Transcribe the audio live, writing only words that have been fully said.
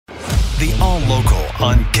The All Local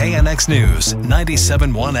on KNX News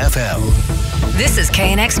 97.1 FM. This is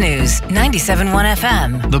KNX News 97.1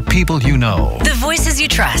 FM. The people you know. The voices you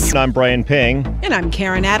trust. I'm Brian Ping. And I'm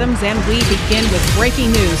Karen Adams, and we begin with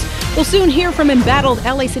breaking news. We'll soon hear from embattled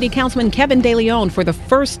LA City Councilman Kevin De Leon for the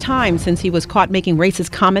first time since he was caught making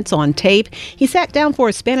racist comments on tape. He sat down for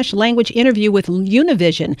a Spanish language interview with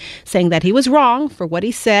Univision, saying that he was wrong for what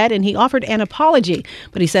he said, and he offered an apology.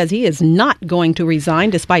 But he says he is not going to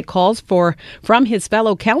resign despite calls from his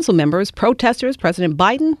fellow council members, protesters, President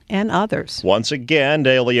Biden, and others. Once again,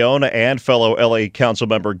 De Leon and fellow LA Council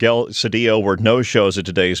member Gil Cedillo were no-shows at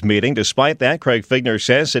today's meeting. Despite that, Craig Figner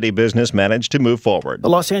says city business managed to move forward. The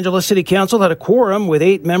Los Angeles City Council had a quorum with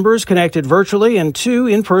 8 members connected virtually and 2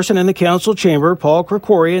 in person in the council chamber, Paul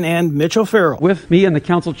Krikorian and Mitch O'Farrell. With me in the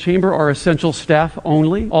council chamber are essential staff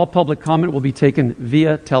only. All public comment will be taken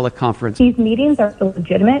via teleconference. These meetings are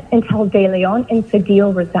illegitimate until De Leon and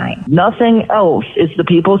Cedillo resign. Nothing else is the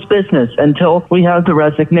people's business until we have the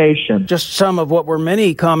resignation. Just some of what were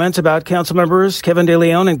many comments about council members Kevin De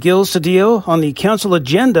Leon and Gil Cedillo on the council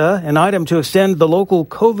agenda, an item to extend the local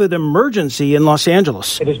COVID emergency in Los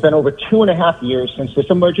Angeles. It has been over 2.5 years since this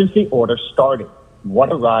emergency order started.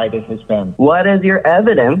 What a ride it has been. What is your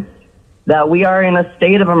evidence that we are in a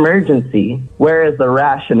state of emergency? Where is the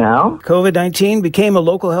rationale? COVID-19 became a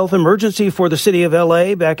local health emergency for the city of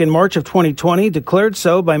L.A. back in March of 2020, declared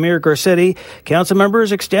so by Mayor Garcetti. Council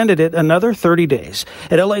members extended it another 30 days.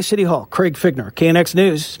 At L.A. City Hall, Craig Figner, KNX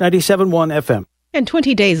News, 97.1 FM. And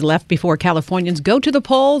 20 days left before Californians go to the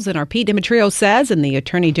polls, and our Pete Demetrio says in the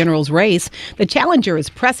Attorney General's race, the challenger is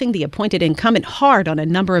pressing the appointed incumbent hard on a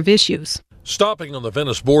number of issues. Stopping on the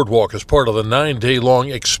Venice Boardwalk as part of the 9-day-long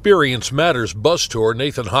Experience Matters bus tour,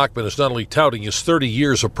 Nathan Hochman is not only touting his 30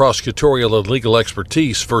 years of prosecutorial and legal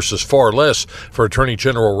expertise versus far less for Attorney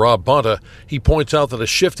General Rob Bonta, he points out that a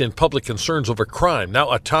shift in public concerns over crime,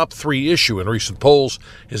 now a top 3 issue in recent polls,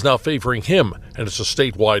 is now favoring him, and it's a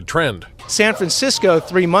statewide trend. San Francisco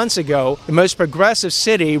 3 months ago, the most progressive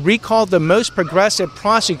city, recalled the most progressive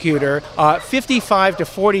prosecutor, 55 to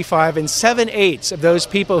 45, and 7/8 of those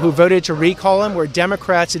people who voted to recall him were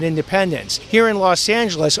Democrats and independents. Here in Los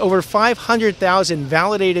Angeles, over 500,000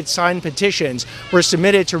 validated signed petitions were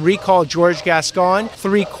submitted to recall George Gascon.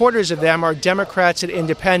 3/4 of them are Democrats and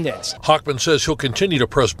independents. Hochman says he'll continue to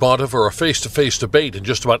press Bonta for a face-to-face debate in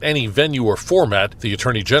just about any venue or format. The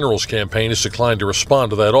Attorney General's campaign has declined to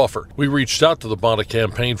respond to that offer. We reached out to the Bonta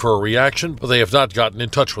campaign for a reaction, but they have not gotten in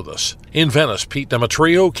touch with us. In Venice, Pete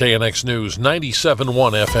Demetrio, KNX News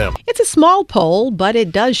 97.1 FM. It's a small poll, but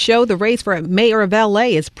it does show the race for mayor of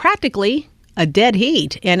L.A. is practically a dead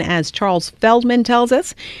heat. And as Charles Feldman tells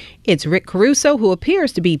us, it's Rick Caruso who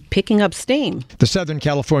appears to be picking up steam. The Southern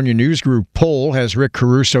California News Group poll has Rick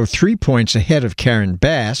Caruso 3 points ahead of Karen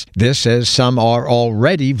Bass. This as some are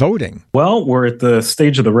already voting. Well, we're at the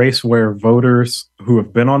stage of the race where voters who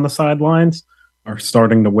have been on the sidelines are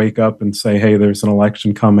starting to wake up and say, hey, there's an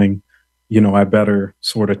election coming. I better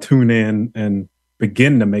sort of tune in and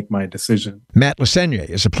begin to make my decision. Matt Lesenier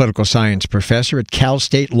is a political science professor at Cal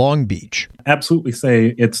State Long Beach. Absolutely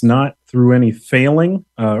say it's not through any failing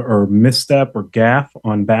or misstep or gaffe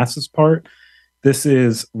on Bass's part. This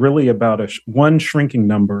is really about one shrinking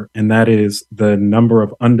number, and that is the number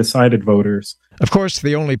of undecided voters. Of course,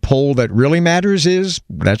 the only poll that really matters is,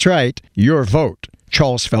 that's right, your vote.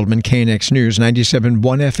 Charles Feldman, KNX News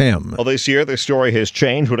 97.1 FM. Well, this year, the story has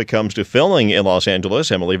changed when it comes to filming in Los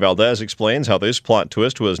Angeles. Emily Valdez explains how this plot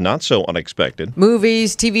twist was not so unexpected.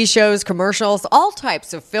 Movies, TV shows, commercials, all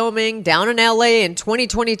types of filming down in LA in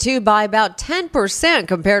 2022 by about 10%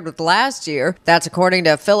 compared with last year. That's according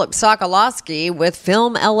to Philip Sokolowski with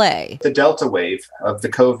Film LA. The Delta wave of the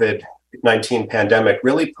COVID-19 pandemic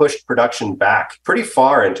really pushed production back pretty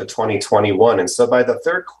far into 2021. And so by the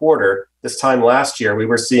third quarter, this time last year, we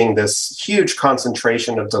were seeing this huge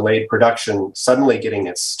concentration of delayed production suddenly getting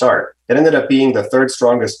its start. It ended up being the third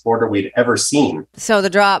strongest quarter we'd ever seen. So the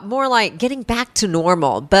drop, more like getting back to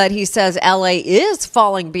normal. But he says LA is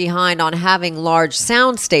falling behind on having large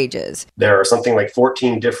sound stages. There are something like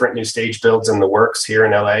 14 different new stage builds in the works here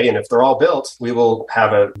in LA. And if they're all built, we will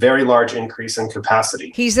have a very large increase in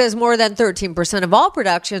capacity. He says more than 13% of all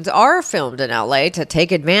productions are filmed in LA to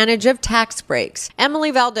take advantage of tax breaks.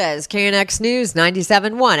 Emily Valdez, KNX News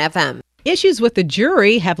 97.1 FM. Issues with the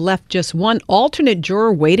jury have left just one alternate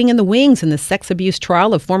juror waiting in the wings in the sex abuse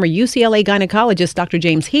trial of former UCLA gynecologist Dr.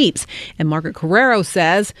 James Heaps. And Margaret Carrero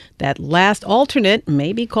says that last alternate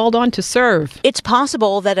may be called on to serve. It's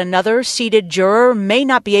possible that another seated juror may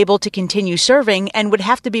not be able to continue serving and would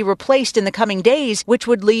have to be replaced in the coming days, which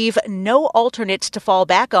would leave no alternates to fall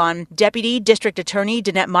back on. Deputy District Attorney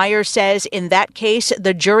Danette Meyer says in that case,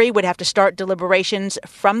 the jury would have to start deliberations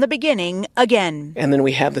from the beginning again. And then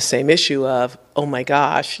we have the same issue of, oh my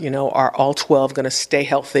gosh, are all 12 going to stay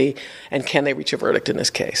healthy, and can they reach a verdict in this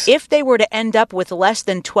case? If they were to end up with less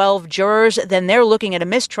than 12 jurors, then they're looking at a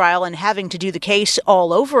mistrial and having to do the case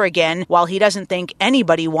all over again. While he doesn't think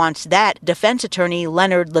anybody wants that, defense attorney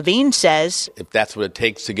Leonard Levine says, if that's what it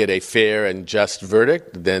takes to get a fair and just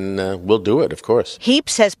verdict, then we'll do it, of course.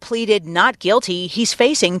 Heaps has pleaded not guilty. He's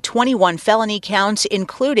facing 21 felony counts,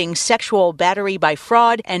 including sexual battery by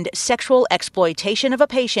fraud and sexual exploitation of a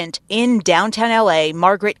patient in downtown LA.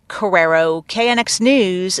 Margaret Carrero, KNX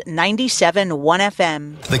News, 97.1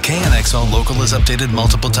 FM. The KNX All Local is updated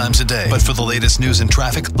multiple times a day. But for the latest news and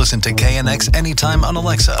traffic, listen to KNX anytime on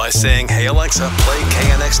Alexa by saying, "Hey Alexa, play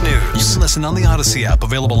KNX News." You can listen on the Odyssey app,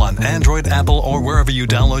 available on Android, Apple, or wherever you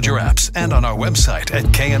download your apps, and on our website at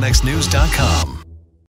knxnews.com.